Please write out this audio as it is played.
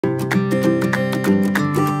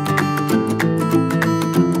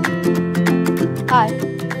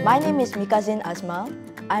My name is Micah Asmal.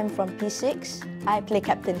 I'm from P6. I play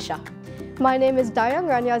Captain Shah. My name is Dayang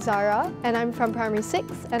Zara and I'm from Primary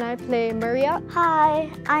 6 and I play Maria. Hi,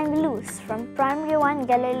 I'm Luth from Primary 1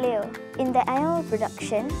 Galileo. In the annual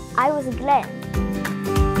production, I was Glenn.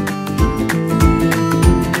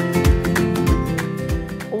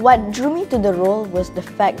 What drew me to the role was the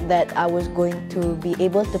fact that I was going to be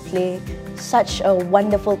able to play such a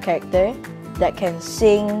wonderful character that can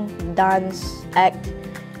sing, dance, act,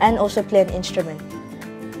 and also play an instrument.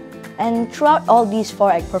 And throughout all these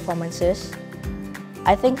 4-act performances,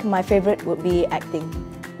 I think my favorite would be acting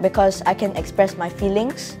because I can express my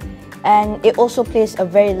feelings and it also plays a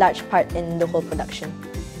very large part in the whole production.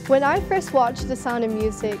 When I first watched The Sound of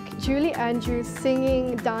Music, Julie Andrews'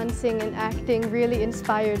 singing, dancing and acting really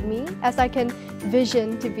inspired me as I can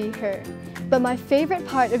vision to be her. But my favorite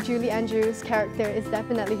part of Julie Andrews' character is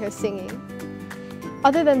definitely her singing.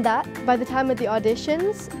 Other than that, by the time of the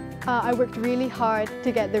auditions, I worked really hard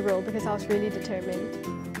to get the role because I was really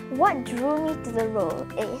determined. What drew me to the role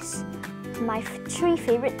is my 3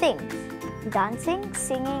 favorite things: dancing,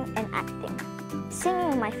 singing and acting.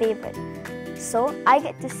 Singing my favorite. So I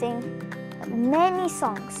get to sing many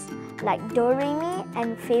songs like Do Re Mi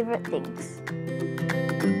and Favorite Things.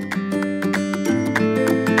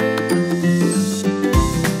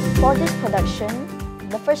 For this production,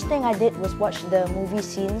 the first thing I did was watch the movie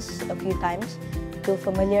scenes a few times to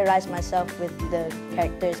familiarize myself with the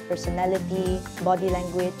character's personality, body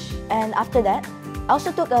language. And after that, I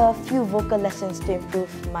also took a few vocal lessons to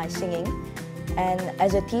improve my singing. And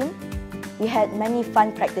as a team, we had many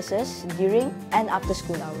fun practices during and after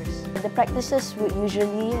school hours. The practices would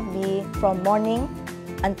usually be from morning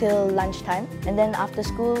until lunchtime, and then after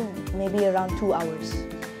school, maybe around 2 hours.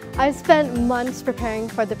 I spent months preparing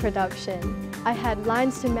for the production. I had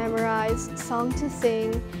lines to memorize, song to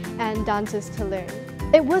sing, and dances to learn.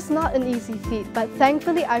 It was not an easy feat, but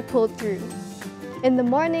thankfully I pulled through. In the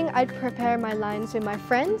morning, I'd prepare my lines with my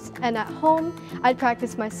friends, and at home, I'd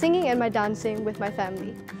practice my singing and my dancing with my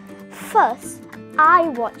family. First, I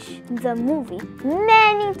watch the movie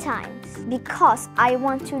many times because I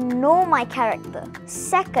want to know my character.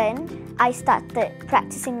 Second, I started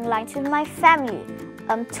practicing lines with my family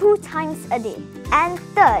 2 times a day. And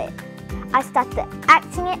third, I started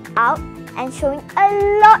acting it out and showing a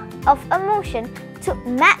lot of emotion to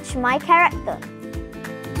match my character.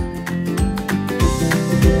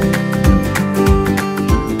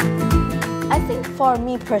 I think for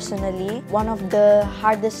me personally, one of the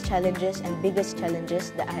hardest challenges and biggest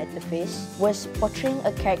challenges that I had to face was portraying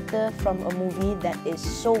a character from a movie that is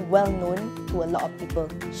so well known to a lot of people.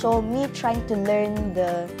 So me trying to learn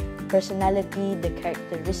the personality, the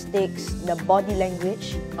characteristics, the body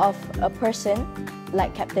language of a person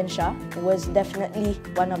like Captain Shah was definitely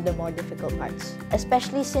one of the more difficult parts.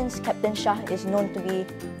 Especially since Captain Shah is known to be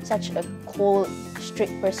such a cold,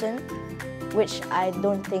 strict person, which I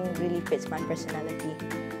don't think really fits my personality.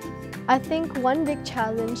 I think one big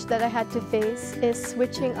challenge that I had to face is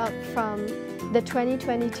switching up from the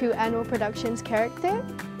 2022 annual productions character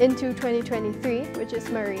into 2023, which is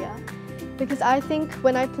Maria. Because I think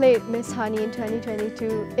when I played Miss Honey in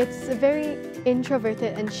 2022, it's a very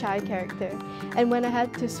introverted and shy character. And when I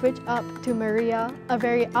had to switch up to Maria, a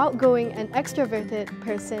very outgoing and extroverted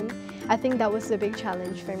person, I think that was a big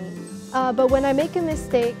challenge for me. But when I make a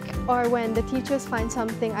mistake or when the teachers find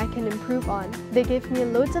something I can improve on, they give me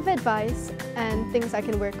loads of advice and things I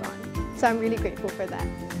can work on. So I'm really grateful for that.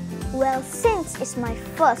 Well, since it's my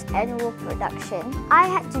first annual production, I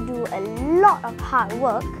had to do a lot of hard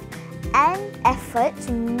work and effort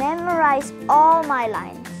to memorize all my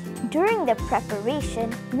lines. During the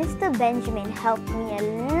preparation, Mr. Benjamin helped me a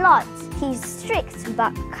lot. He's strict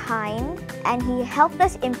but kind, and he helped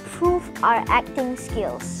us improve our acting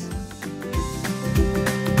skills.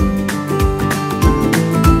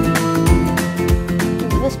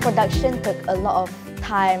 This production took a lot of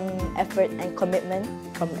time, effort and commitment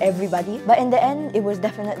from everybody, but in the end, it was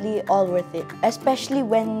definitely all worth it, especially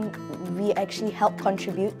when we actually helped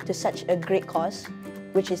contribute to such a great cause,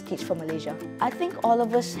 which is Teach for Malaysia. I think all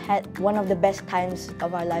of us had one of the best times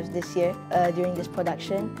of our lives this year during this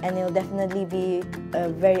production, and it'll definitely be a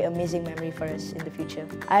very amazing memory for us in the future.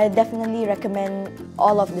 I definitely recommend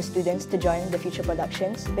all of the students to join the future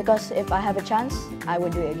productions because if I have a chance, I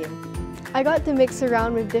would do it again. I got to mix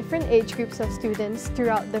around with different age groups of students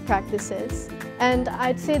throughout the practices. And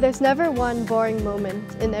I'd say there's never one boring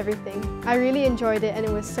moment in everything. I really enjoyed it and it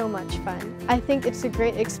was so much fun. I think it's a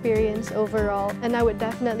great experience overall and I would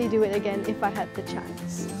definitely do it again if I had the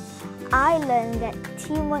chance. I learned that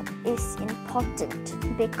teamwork is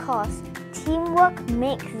important because teamwork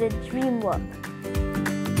makes the dream work.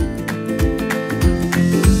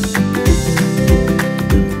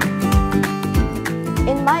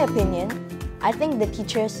 my opinion, I think the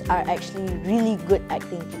teachers are actually really good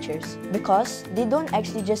acting teachers because they don't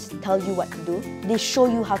actually just tell you what to do, they show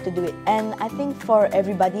you how to do it. And I think for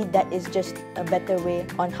everybody, that is just a better way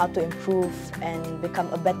on how to improve and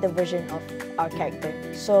become a better version of our character.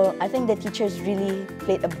 So I think the teachers really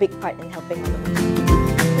played a big part in helping all of us.